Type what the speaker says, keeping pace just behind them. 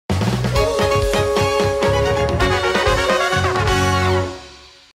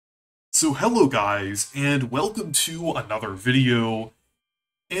So hello guys, and welcome to another video.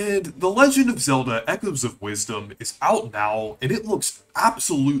 And The Legend of Zelda Echoes of Wisdom is out now, and it looks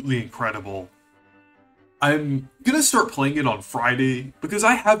absolutely incredible. I'm gonna start playing it on Friday, because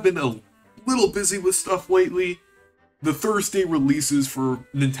I have been a little busy with stuff lately. The Thursday releases for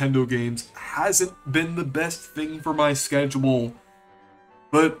Nintendo games hasn't been the best thing for my schedule,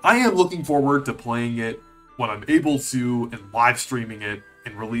 but I am looking forward to playing it when I'm able to and live streaming it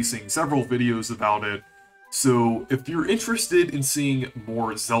and releasing several videos about it. So if you're interested in seeing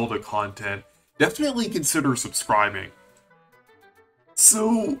more Zelda content, definitely consider subscribing.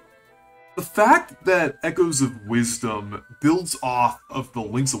 So the fact that Echoes of Wisdom builds off of the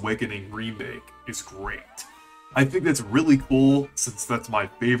Link's Awakening remake is great. I think that's really cool since that's my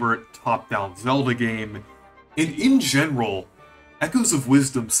favorite top-down Zelda game, and in general, Echoes of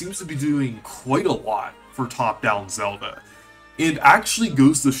Wisdom seems to be doing quite a lot for top-down Zelda. It actually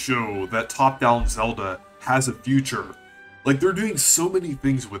goes to show that top-down Zelda has a future. Like, they're doing so many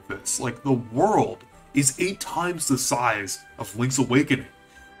things with this. Like, the world is 8 times the size of Link's Awakening.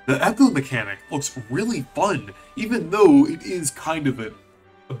 The echo mechanic looks really fun, even though it is kind of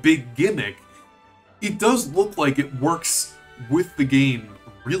a big gimmick. It does look like it works with the game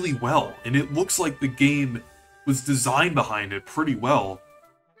really well, and it looks like the game was designed behind it pretty well.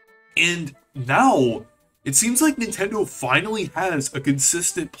 And now, it seems like Nintendo finally has a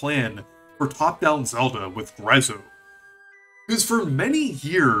consistent plan for top-down Zelda with Grezzo. Because for many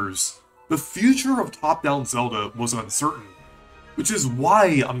years, the future of top-down Zelda was uncertain, which is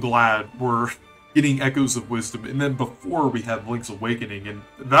why I'm glad we're getting Echoes of Wisdom, and then before we have Link's Awakening, and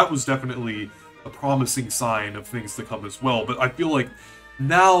that was definitely a promising sign of things to come as well, but I feel like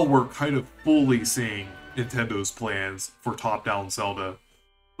now we're kind of fully seeing Nintendo's plans for top-down Zelda.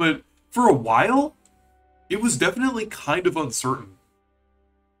 But for a while, it was definitely kind of uncertain.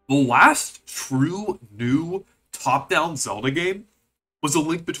 The last true new top-down Zelda game was A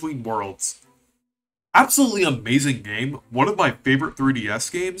Link Between Worlds. Absolutely amazing game, one of my favorite 3DS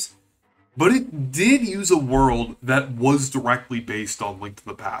games, but it did use a world that was directly based on Link to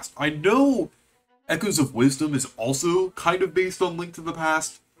the Past. I know Echoes of Wisdom is also kind of based on Link to the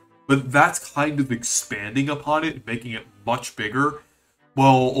Past, but that's kind of expanding upon it and making it much bigger.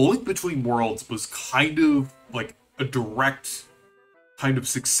 Well, A Link Between Worlds was kind of like a direct kind of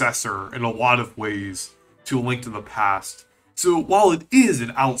successor in a lot of ways to A Link to the Past. So while it is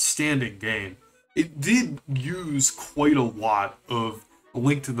an outstanding game, it did use quite a lot of A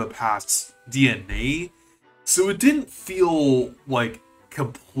Link to the Past's DNA, so it didn't feel like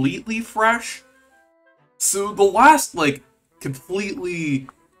completely fresh. So the last like completely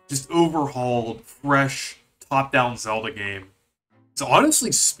just overhauled, fresh top-down Zelda game, it's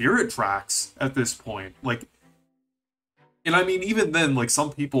honestly Spirit Tracks at this point. Like, and I mean, even then, like,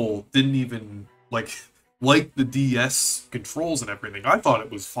 some people didn't even, like the DS controls and everything. I thought it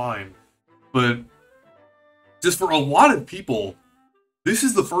was fine. But just for a lot of people, this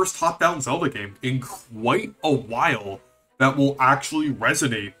is the first top-down Zelda game in quite a while that will actually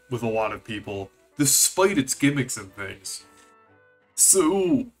resonate with a lot of people, despite its gimmicks and things.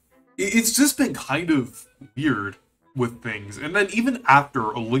 So it's just been kind of weird with things. And then even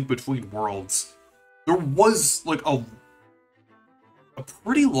after A Link Between Worlds, there was like a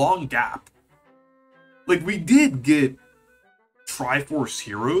pretty long gap. Like, we did get Triforce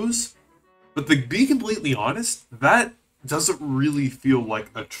Heroes, but to be completely honest, that doesn't really feel like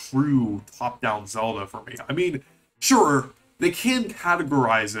a true top-down Zelda for me. I mean, sure, they can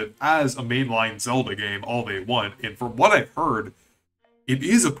categorize it as a mainline Zelda game all they want, and from what I've heard, it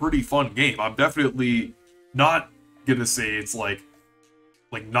is a pretty fun game. I'm definitely not gonna say it's like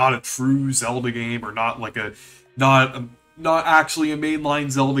not a true Zelda game, or not like not actually a mainline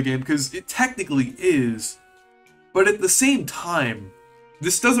Zelda game, because it technically is, but at the same time,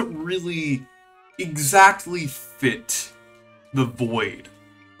 this doesn't really exactly fit the void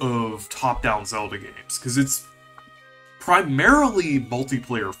of top-down Zelda games, because it's primarily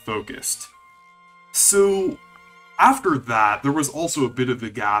multiplayer focused. So after that, there was also a bit of a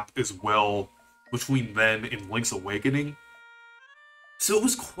gap as well between then and Link's Awakening. So it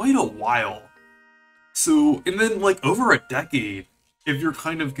was quite a while. So, and then like over a decade, if you're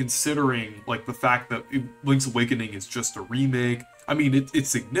kind of considering like the fact that Link's Awakening is just a remake. I mean, it's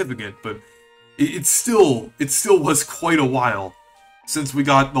significant, but it still was quite a while since we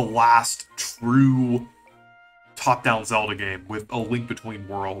got the last true top-down Zelda game with A Link Between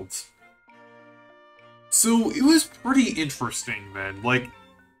Worlds. So it was pretty interesting then. Like,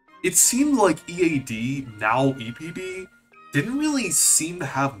 it seemed like EAD, now EPD, didn't really seem to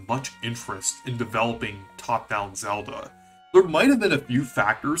have much interest in developing top-down Zelda. There might have been a few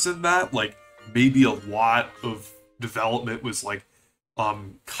factors in that, like maybe a lot of development was like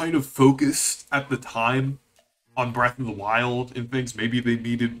kind of focused at the time on Breath of the Wild and things. Maybe they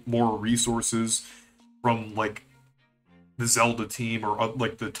needed more resources from like the Zelda team or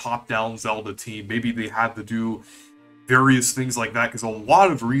like the top-down Zelda team. Maybe they had to do various things like that because a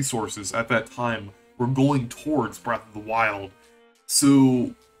lot of resources at that time were going towards Breath of the Wild.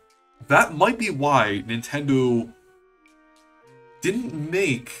 So that might be why Nintendo didn't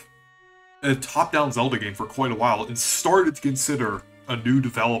make a top-down Zelda game for quite a while and started to consider a new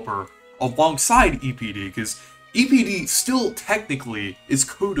developer alongside EPD, because EPD still technically is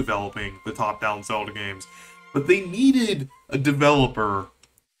co-developing the top-down Zelda games, but they needed a developer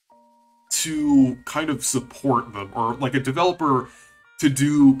to kind of support them, or like a developer to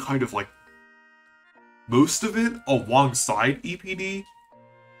do kind of like most of it alongside EPD.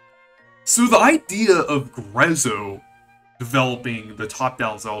 So the idea of Grezzo developing the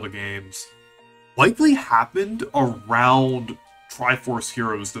top-down Zelda games likely happened around Triforce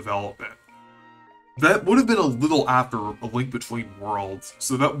Heroes development. That would have been a little after A Link Between Worlds,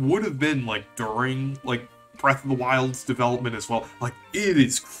 so that would have been like during like Breath of the Wild's development as well. Like, it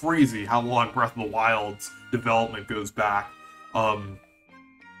is crazy how long Breath of the Wild's development goes back.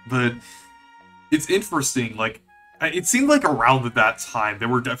 But it's interesting, like, it seemed like around at that time they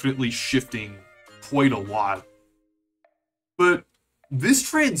were definitely shifting quite a lot. But this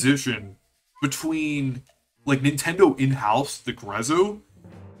transition between, like, Nintendo in-house to Grezzo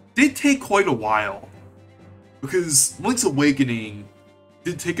did take quite a while. Because Link's Awakening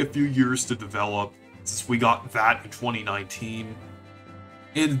did take a few years to develop, since we got that in 2019.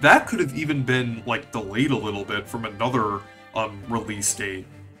 And that could have even been, like, delayed a little bit from another release date.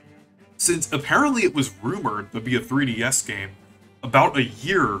 Since apparently it was rumored to be a 3DS game about a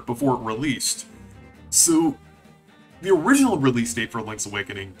year before it released. So the original release date for Link's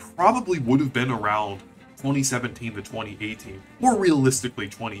Awakening probably would have been around 2017 to 2018, more realistically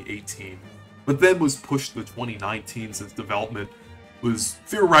 2018, but then was pushed to 2019 since development was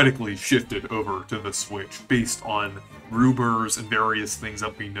theoretically shifted over to the Switch based on rumors and various things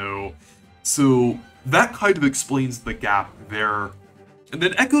that we know. So that kind of explains the gap there. And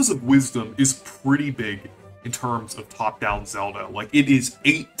then Echoes of Wisdom is pretty big in terms of top-down Zelda. Like, it is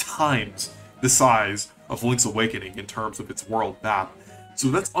 8 times the size of Link's Awakening in terms of its world map. So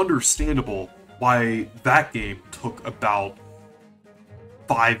that's understandable why that game took about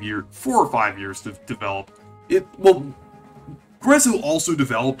 4 or 5 years to develop. Well, Grezzo also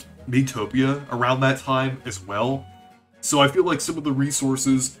developed Miitopia around that time as well. So I feel like some of the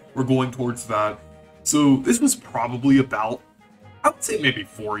resources were going towards that. So this was probably about, I would say maybe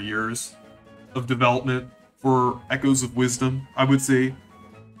 4 years of development for Echoes of Wisdom, I would say.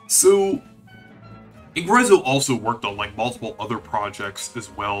 So Grezzo also worked on like multiple other projects as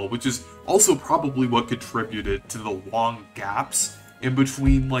well, which is also probably what contributed to the long gaps in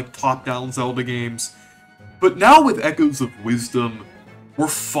between like top-down Zelda games. But now with Echoes of Wisdom, we're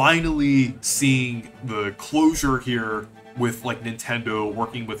finally seeing the closure here with like Nintendo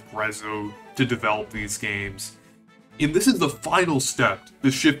working with Grezzo to develop these games. And this is the final step to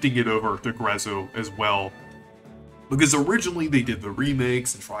shifting it over to Grezzo as well. Because originally they did the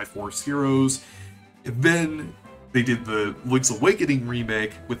remakes and Triforce Heroes, and then they did the Link's Awakening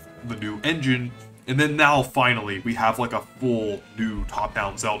remake with the new engine, and then now finally we have like a full new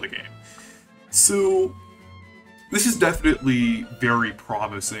top-down Zelda game. So this is definitely very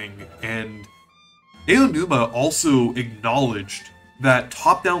promising, and Aonuma also acknowledged that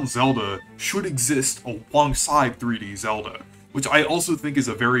top-down Zelda should exist alongside 3D Zelda, which I also think is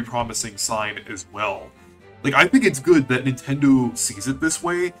a very promising sign as well. Like, I think it's good that Nintendo sees it this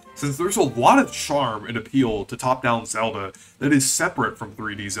way, since there's a lot of charm and appeal to top-down Zelda that is separate from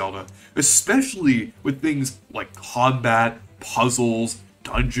 3D Zelda, especially with things like combat, puzzles,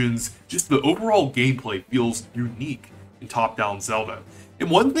 dungeons. Just the overall gameplay feels unique in top-down Zelda.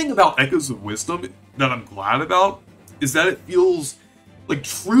 And one thing about Echoes of Wisdom that I'm glad about is that it feels like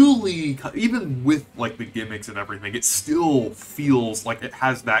truly, even with like the gimmicks and everything, it still feels like it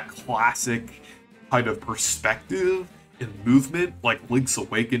has that classic kind of perspective and movement like Link's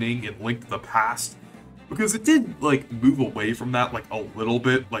Awakening and Link to the Past, because it did like move away from that like a little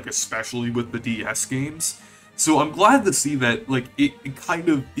bit, like especially with the DS games. So I'm glad to see that like it kind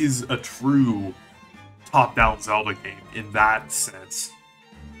of is a true top-down Zelda game in that sense.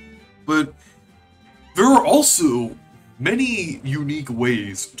 But there are also many unique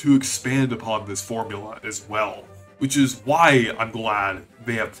ways to expand upon this formula as well, which is why I'm glad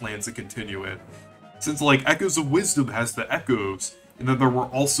they have plans to continue it. Since like Echoes of Wisdom has the echoes, and then there were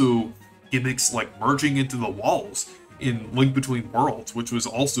also gimmicks like merging into the walls, in Link Between Worlds, which was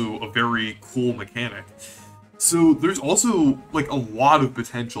also a very cool mechanic. So there's also like a lot of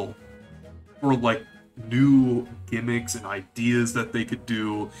potential for like new gimmicks and ideas that they could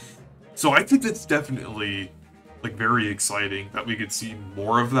do. So I think that's definitely like very exciting that we could see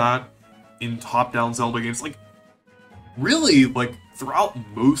more of that in top-down Zelda games. Like really, like throughout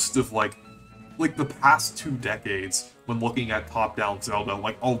most of like the past 2 decades, when looking at top-down Zelda,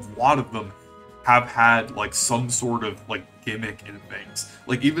 like a lot of them have had like some sort of like gimmick in things.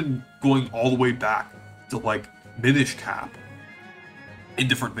 Like even going all the way back to like Minish Cap and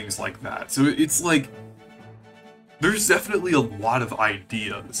different things like that. So it's like there's definitely a lot of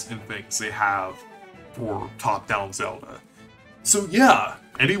ideas and things they have for top-down Zelda. So yeah,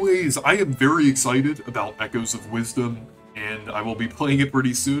 anyways, I am very excited about Echoes of Wisdom, and I will be playing it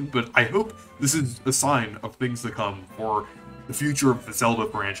pretty soon, but I hope this is a sign of things to come for the future of the Zelda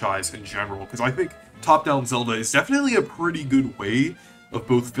franchise in general, because I think top-down Zelda is definitely a pretty good way of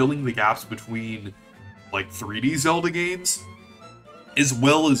both filling the gaps between like 3D Zelda games, as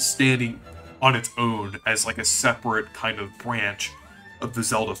well as standing on its own as like a separate kind of branch of the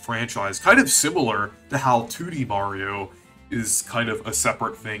Zelda franchise, kind of similar to how 2D Mario is kind of a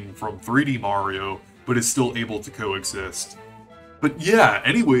separate thing from 3D Mario, but is still able to coexist. But yeah,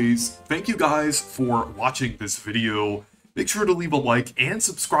 anyways, thank you guys for watching this video. Make sure to leave a like and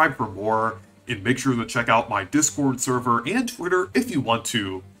subscribe for more, and make sure to check out my Discord server and Twitter if you want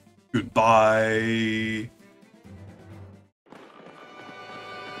to. Goodbye.